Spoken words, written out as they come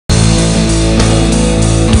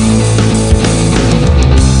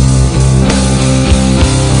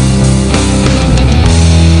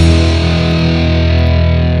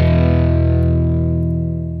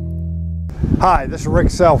Hi, this is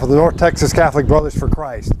Rick Self with the North Texas Catholic Brothers for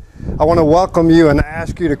Christ. I want to welcome you and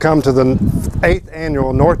ask you to come to the 8th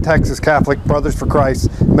annual North Texas Catholic Brothers for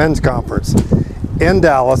Christ Men's Conference in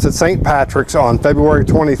Dallas at St. Patrick's on February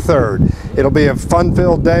 23rd. It'll be a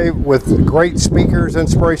fun-filled day with great speakers,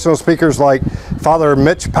 inspirational speakers like Father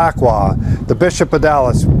Mitch Pacwa, the Bishop of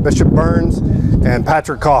Dallas, Bishop Burns, and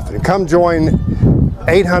Patrick Coffin. Come join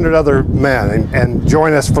 800 other men and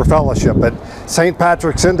join us for fellowship at St.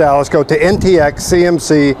 Patrick's in Dallas. Go to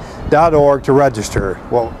ntxcmc.org to register.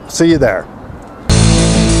 Well, see you there.